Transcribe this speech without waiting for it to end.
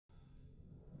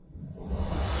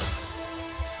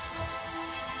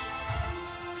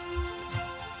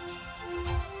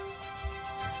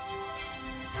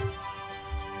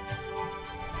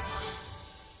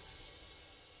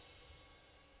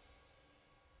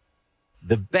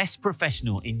The best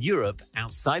professional in Europe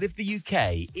outside of the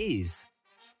UK is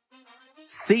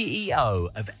CEO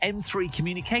of M3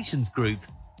 Communications Group,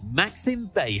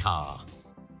 Maxim Behar.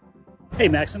 Hey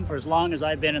Maxim, for as long as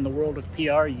I've been in the world of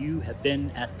PR, you have been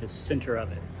at the center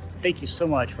of it. Thank you so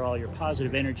much for all your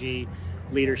positive energy,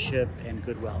 leadership, and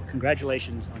goodwill.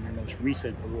 Congratulations on your most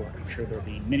recent award. I'm sure there'll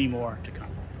be many more to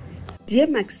come. Dear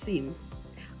Maxim,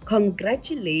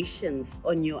 congratulations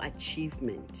on your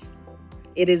achievement.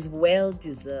 It is well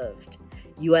deserved.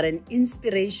 You are an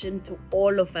inspiration to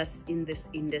all of us in this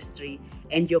industry,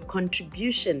 and your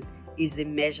contribution is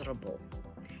immeasurable.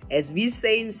 As we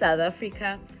say in South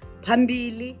Africa,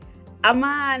 Phambili,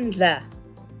 amandla.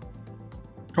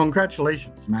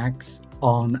 Congratulations, Max,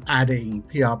 on adding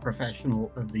PR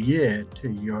Professional of the Year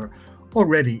to your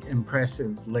already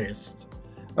impressive list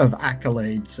of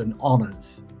accolades and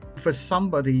honors. For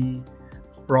somebody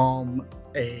from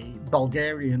a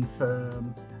Bulgarian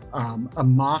firm, a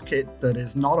market that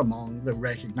is not among the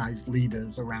recognized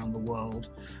leaders around the world,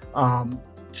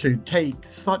 to take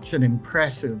such an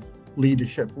impressive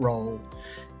leadership role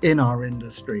in our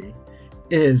industry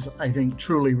is, I think,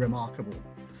 truly remarkable.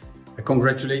 I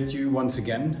congratulate you once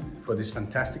again for this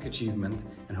fantastic achievement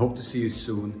and hope to see you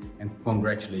soon and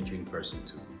congratulate you in person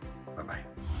too. Bye-bye.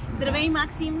 Здравей,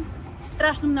 Максим!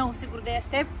 Страшно много се гордея с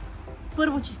теб.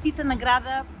 Първо, честита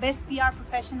награда Best PR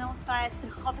Professional. Това е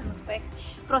страхотен успех.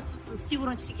 Просто съм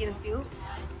сигурна, че си ги разбил.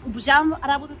 Обожавам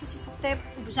работата си с теб,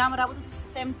 обожавам работата си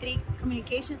с M3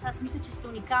 Communications. Аз мисля, че сте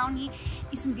уникални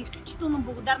и съм ви изключително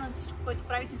благодарна за всичко, което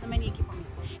правите за мен и екипа ми.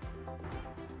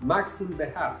 Maxim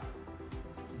Behar,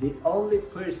 the only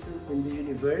person in the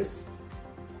universe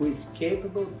who is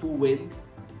capable to win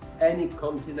any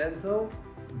continental,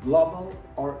 global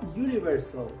or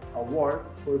universal award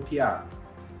for PR.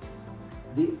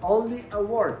 The only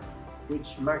award which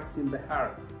Maxim Behar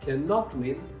cannot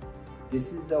win, this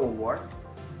is the award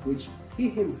which he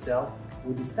himself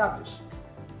would establish,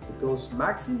 because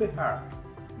Maxim Behar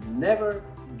never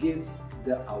gives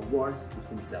the award to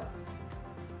himself.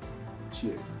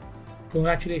 Cheers.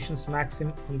 Congratulations,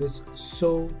 Maxim, on this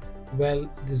so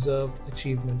well-deserved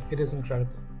achievement. It is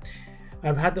incredible.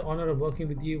 I've had the honor of working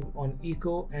with you on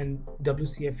ECO and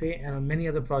WCFA and on many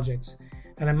other projects.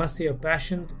 And I must say your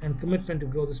passion and commitment to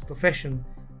grow this profession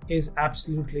is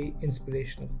absolutely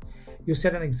inspirational. You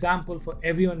set an example for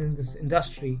everyone in this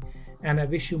industry, and I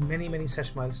wish you many, many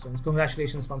such milestones.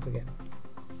 Congratulations once again.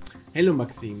 Hello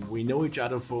Maxim, we know each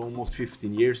other for almost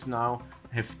 15 years now,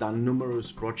 have done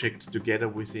numerous projects together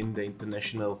within the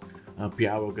international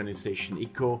PR organization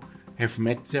ECO, have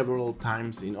met several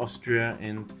times in Austria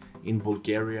and in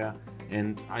Bulgaria,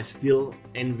 and I still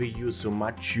envy you so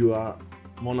much. You are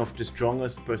one of the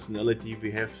strongest personality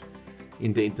we have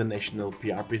in the international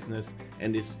PR business,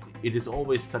 and it is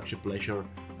always such a pleasure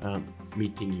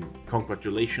meeting you.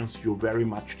 Congratulations, you very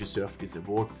much deserve this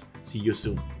award. See you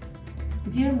soon.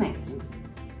 Dear Maxim,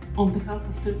 on behalf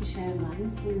of Turkish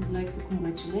Airlines, we would like to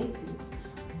congratulate you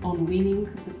on winning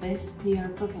the best PR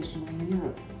professional in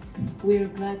Europe. We are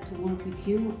glad to work with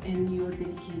you and your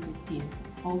dedicated team.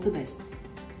 All the best.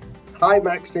 Hi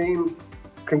Maxime.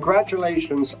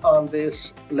 Congratulations on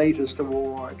this latest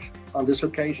award, on this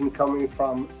occasion coming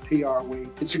from PR Week.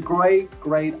 It's a great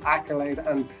accolade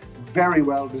and very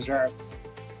well deserved.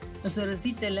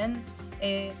 Заразителен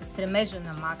е стремежа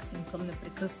на Максим към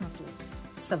непрекъснато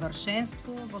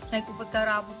съвършенство в неговата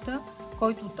работа,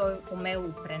 който той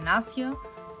умело пренася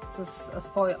с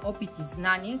своя опит и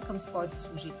знание към своите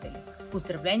служители.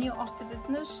 Поздравления още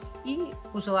веднъж и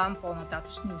пожелавам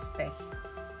по-нататъчни успехи.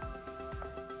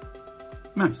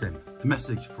 Maxim, a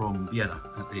message from Vienna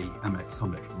at the AMEC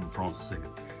Summit from France to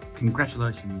England.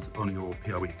 Congratulations on your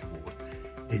PR Week award.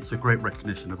 It's a great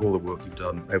recognition of all the work you've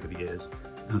done over the years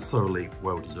and thoroughly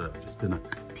well deserved. It's been a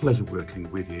pleasure working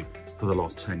with you for the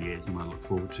last 10 years and I look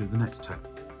forward to the next 10.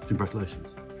 Congratulations.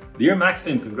 Dear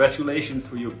Maxim, congratulations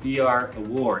for your PR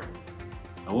award.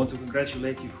 I want to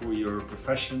congratulate you for your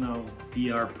professional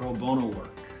PR pro bono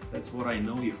work. That's what I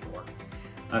know you for.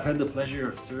 I've had the pleasure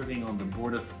of serving on the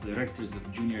board of directors of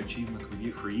Junior Achievement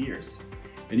Review for years,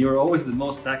 and you're always the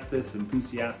most active,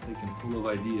 enthusiastic, and full of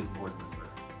ideas board member.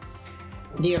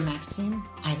 Dear Maxim,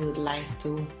 I would like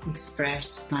to express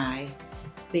my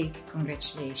big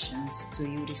congratulations to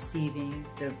you receiving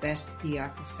the Best PR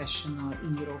Professional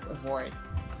in Europe award.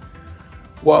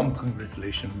 Warm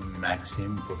congratulations,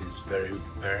 Maxim, for this very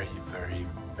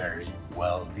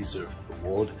well-deserved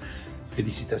award.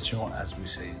 Félicitations, as we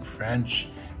say in French.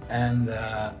 And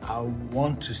I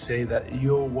want to say that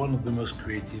you're one of the most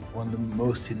creative, one of the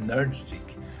most energetic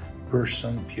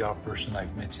PR person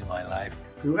I've met in my life.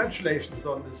 Congratulations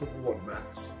on this award,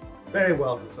 Max. Very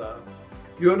well deserved.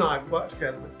 You and I have worked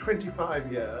together for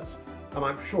 25 years, and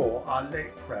I'm sure our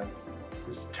late friend,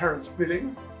 Mr. Terence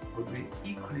Billing, would be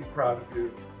equally proud of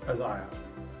you as I am.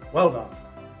 Well done.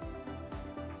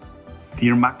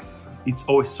 Dear Max, it's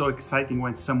always so exciting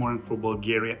when someone from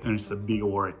Bulgaria earns a big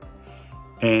award.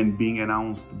 And being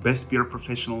announced Best PR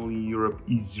Professional in Europe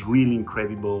is really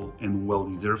incredible and well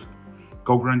deserved.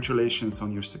 Congratulations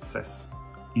on your success.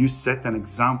 You set an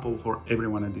example for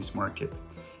everyone in this market,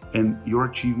 and your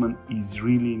achievement is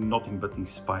really nothing but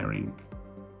inspiring.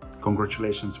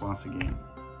 Congratulations once again.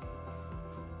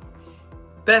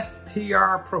 Best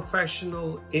PR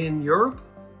professional in Europe?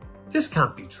 This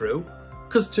can't be true,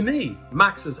 because to me,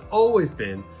 Max has always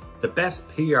been the best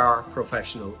PR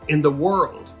professional in the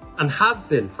world and has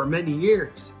been for many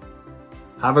years.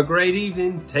 Have a great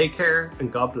evening, take care,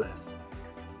 and God bless.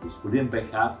 Господин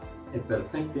Бехар е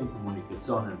перфектен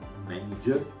комуникационен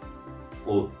менеджер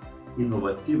от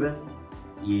иновативен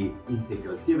и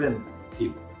интегративен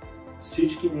тип.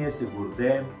 Всички ние се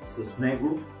гордеем с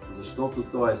него, защото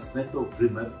той е светъл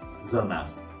пример за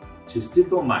нас.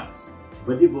 Честито, Макс!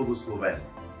 Бъди благословен!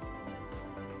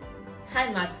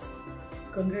 Hi Max,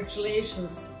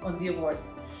 congratulations on the award.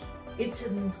 It's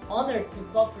an honor to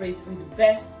cooperate with the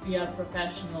best PR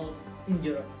professional in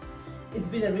Europe. It's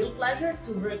been a real pleasure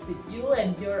to work with you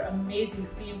and your amazing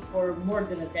team for more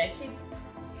than a decade.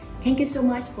 Thank you so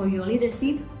much for your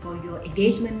leadership, for your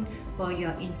engagement, for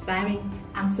your inspiring.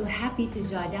 I'm so happy to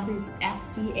join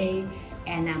WFCA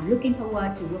and I'm looking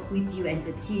forward to work with you and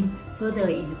the team further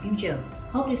in the future.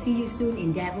 Hope to see you soon in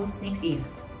Davos next year.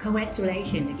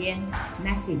 Congratulations again,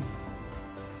 Maxim.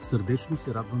 Сърдечно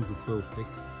се радвам за твоя успех,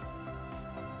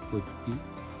 който ти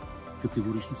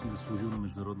категорично си заслужил на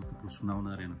международната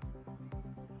професионална арена.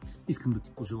 Искам да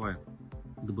ти пожелая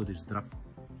да бъдеш здрав,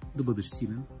 да бъдеш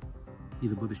силен и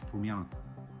да бъдеш промяната.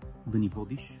 Да ни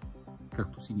водиш,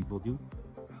 както си ни водил,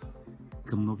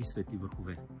 към нови светли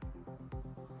върхове.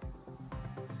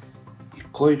 И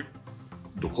кой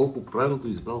доколко правилно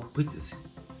избрал пътя си,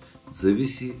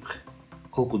 зависи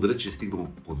колко далеч е стигнал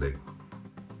по него.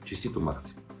 Честито,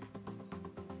 Максим!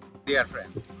 Dear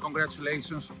friend,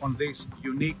 congratulations on this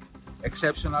unique,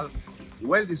 exceptional,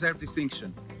 well-deserved distinction.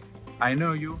 I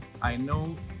know you, I know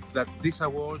that this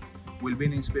award will be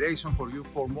an inspiration for you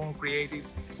for more creative,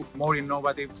 more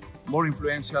innovative, more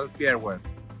influential PR work.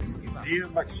 Dear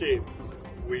Maxim,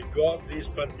 we got this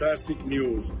fantastic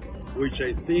news, which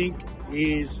I think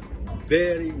is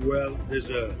very well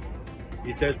deserved.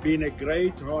 It has been a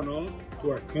great honor to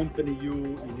accompany you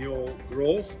in your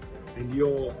growth and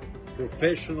your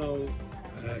professional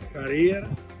career.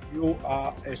 You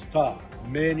are a star.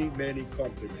 Many, many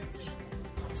compliments.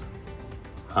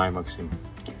 Hi Maxim,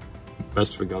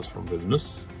 best regards from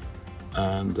Vilnius,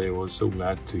 and I was so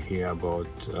glad to hear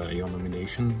about your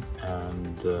nomination,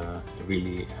 and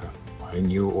really I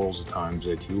knew all the time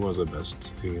that you are the best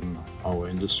in our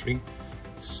industry,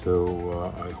 so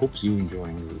I hope you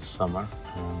enjoying this summer,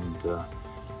 and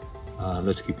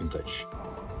let's keep in touch.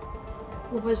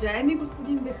 Уважаеми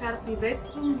господин Бехар,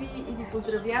 приветствам ви и ви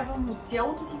поздравявам от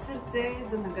цялото си сърце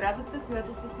за наградата,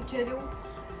 която сте спечелил.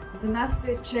 За нас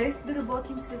е чест да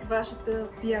работим с вашата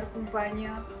PR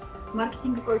компания.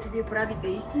 Маркетинга, който вие правите,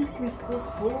 е истинско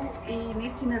изкуство и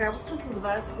наистина работата с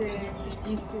вас е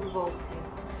същинско удоволствие.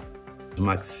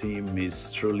 Maxim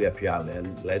is truly a PR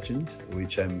legend,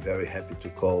 which I'm very happy to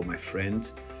call my friend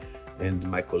and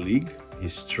my colleague.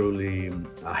 He's truly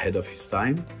ahead of his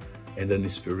time and an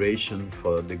inspiration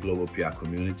for the global PR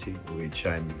community, which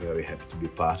I'm very happy to be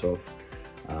part of.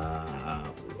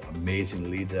 Amazing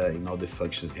leader in all the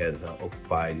functions he had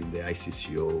occupied in the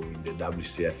ICCO, in the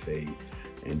WCFA,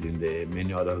 and in the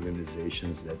many other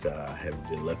organizations that have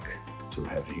the luck to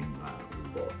have him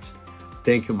on board.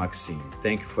 Thank you, Maxim.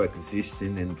 Thank you for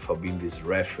existing and for being this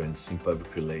reference in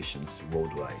public relations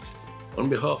worldwide. On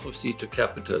behalf of C2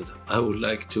 Capital, I would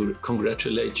like to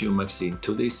congratulate you, Maxim,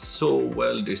 to this so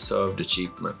well-deserved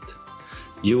achievement.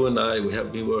 You and I, we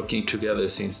have been working together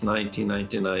since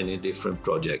 1999 in different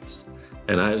projects,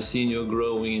 and I have seen you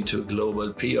growing into a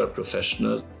global PR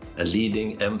professional and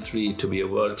leading M3 to be a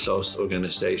world-class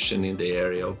organization in the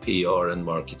area of PR and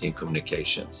marketing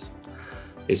communications.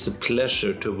 It's a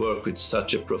pleasure to work with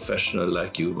such a professional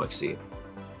like you, Maxim.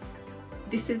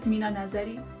 This is Mina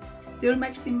Nazari. Dear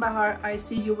Maxim Behar, I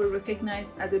see you were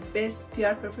recognized as the best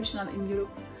PR professional in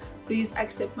Europe. Please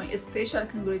accept my special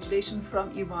congratulations from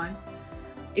Ivan.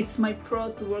 It's my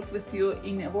pride to work with you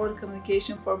in a World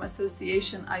Communication Forum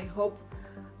Association. I hope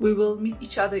we will meet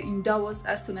each other in Davos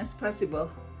as soon as possible.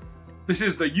 This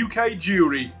is the UK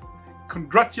jury.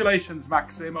 Congratulations,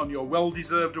 Maxim, on your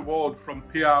well-deserved award from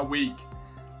PR Week.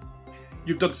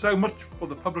 You've done so much for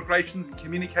the public relations and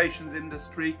communications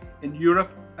industry in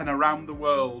Europe and around the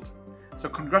world. So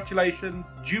congratulations,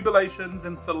 jubilations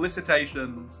and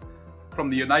felicitations from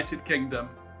the United Kingdom.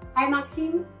 Hi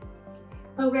Maxim,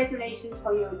 congratulations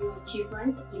for your new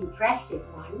achievement, impressive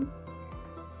one.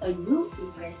 A new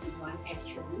impressive one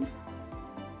actually.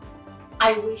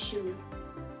 I wish you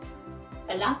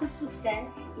a lot of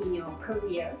success in your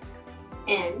career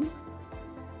and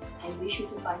I wish you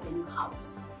to find a new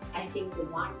house. I think the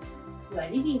one you are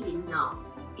living in now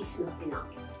is not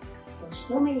enough. There's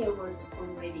so many awards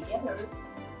already gathered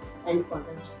and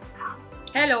others to come.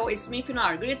 Hello, it's me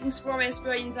Pinar. Greetings from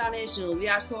SPR International. We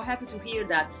are so happy to hear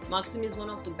that Maxim is one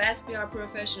of the best PR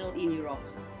professionals in Europe.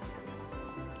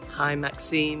 Hi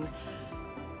Maxim.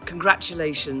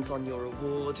 Congratulations on your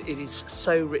award. It is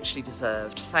so richly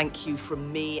deserved. Thank you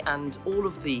from me and all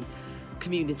of the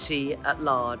community at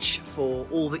large for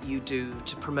all that you do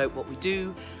to promote what we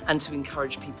do and to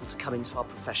encourage people to come into our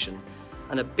profession.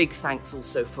 And a big thanks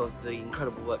also for the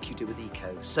incredible work you do with ECO.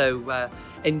 So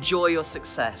enjoy your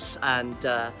success and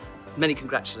many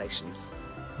congratulations.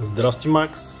 Здрасти,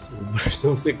 Макс.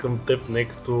 Обръщам се към теб не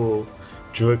като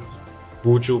човек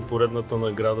получил поредната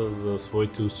награда за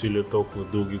своите усилия толкова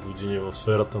дълги години в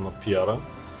сферата на пиара,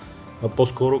 а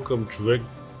по-скоро към човек,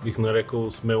 бих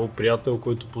нарекал смело приятел,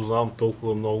 който познавам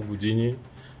толкова много години,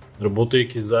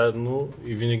 работейки заедно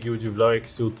и винаги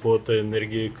удивлявайки се от твоята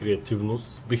енергия и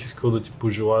креативност. Бих искал да ти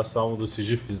пожелая само да си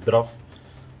жив и здрав,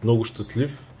 много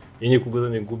щастлив и никога да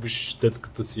не губиш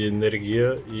детската си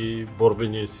енергия и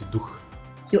борбения си дух.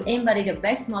 You embody the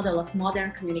best model of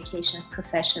modern communications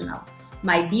professional.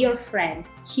 My dear friend,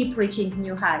 keep reaching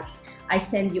new heights. I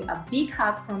send you a big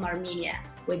hug from Armenia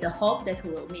with the hope that we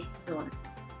will meet soon.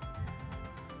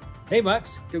 Hey Max,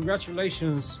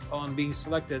 congratulations on being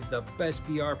selected the best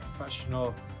PR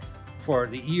professional for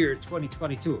the year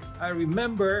 2022. I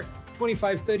remember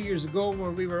 25-30 years ago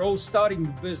when we were all starting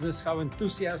the business, how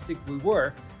enthusiastic we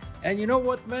were. And you know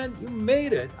what, man? You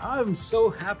made it. I'm so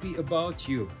happy about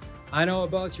you. I know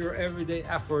about your everyday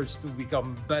efforts to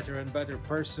become better and better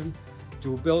person,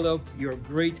 to build up your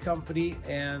great company,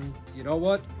 and you know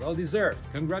what? Well deserved.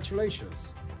 Congratulations.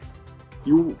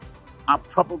 You are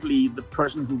probably the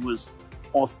person who was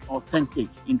authentic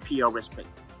in PR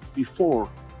respect before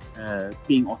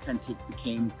being authentic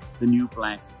became the new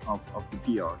black of the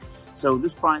PR. So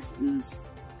this prize is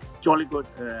jolly good,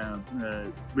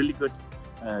 really good,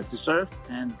 deserved,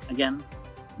 and again,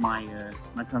 my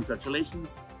congratulations.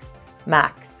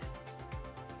 Max,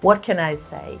 what can I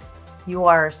say? You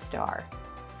are a star.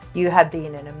 You have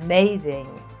been an amazing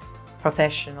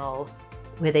professional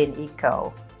within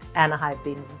ECO, and I've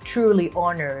been truly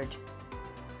honored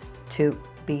to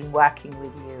be working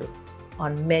with you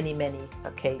on many, many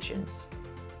occasions.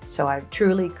 So I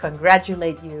truly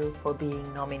congratulate you for being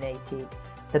nominated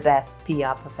the best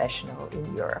PR professional in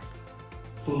Europe.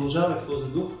 Продължавай в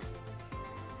този дух.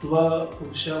 Това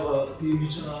повишава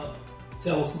имиджа на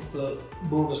цялостната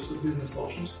българска бизнес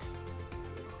общност.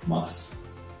 Макс,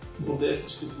 гордея се,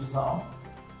 че те познавам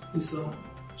и съм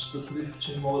щастлив,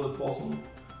 че мога да ползвам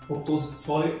от този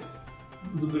твой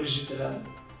забележителен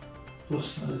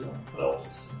професионализъм в работата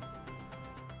си.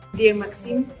 Dear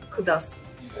Maxim, kudos.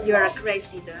 You are a great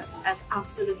leader and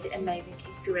absolutely amazing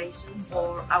inspiration for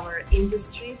our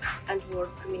industry and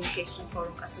World Communication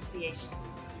Forum Association.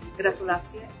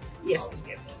 Gratulacje, jestem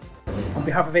wielki. On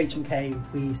behalf of H&K,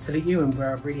 we salute you and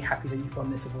we're really happy that you've won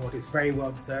this award. It's very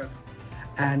well deserved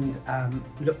and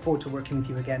we look forward to working with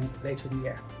you again later in the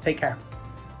year. Take care.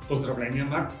 Поздравления,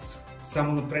 Макс!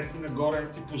 Само напред и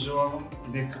нагоре ти пожелавам и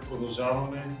нека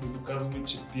продължаваме да доказваме,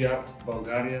 че PR в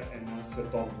България е на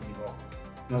световно ниво.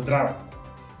 На здраве!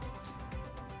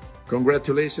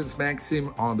 Congratulations,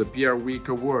 Maxim, on the PR Week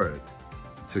Award.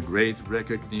 It's a great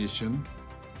recognition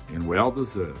and well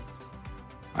deserved.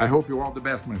 I hope you all the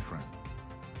best, my friend.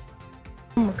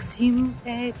 Максим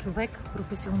е човек,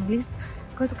 професионалист,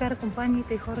 който кара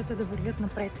компаниите и хората да вървят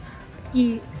напред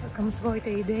и към своите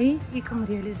идеи и към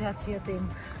реализацията им.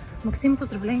 Максим,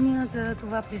 поздравления за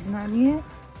това признание.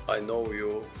 I know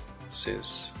you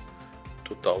since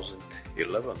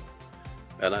 2011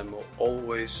 and I'm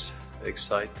always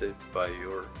excited by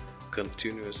your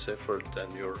continuous effort and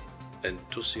your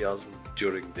enthusiasm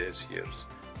during these years.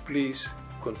 Please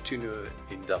continue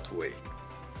in that way.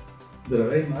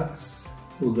 Здравей, Макс!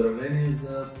 Поздравление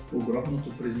за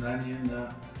огромното признание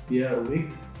на PR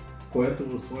Week, което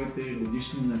в своите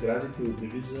годишни награди те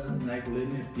обяви за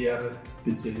най-големия PR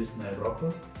специалист на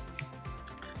Европа.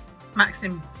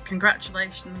 Maxim,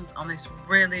 congratulations on this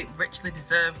really richly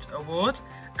deserved award.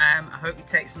 I hope you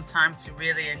take some time to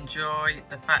really enjoy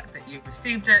the fact that you've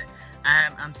received it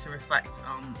and to reflect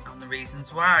on the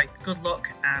reasons why. Good luck,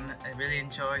 and I really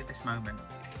enjoy this moment.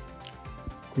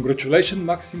 Congratulations,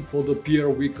 Maxim, for the PR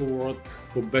Week Award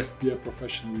for Best PR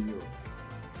Professional in Europe.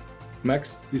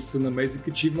 Max, this is an amazing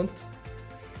achievement.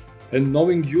 And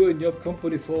knowing you and your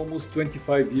company for almost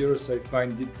 25 years, I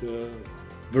find it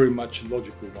very much a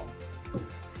logical one.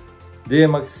 Dear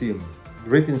Maxim,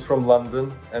 greetings from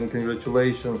London and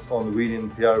congratulations on winning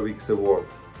PR Week's award.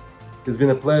 It's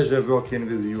been a pleasure working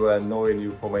with you and knowing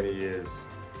you for many years.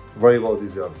 Very well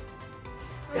deserved.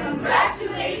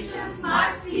 Congratulations,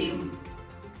 Maxim!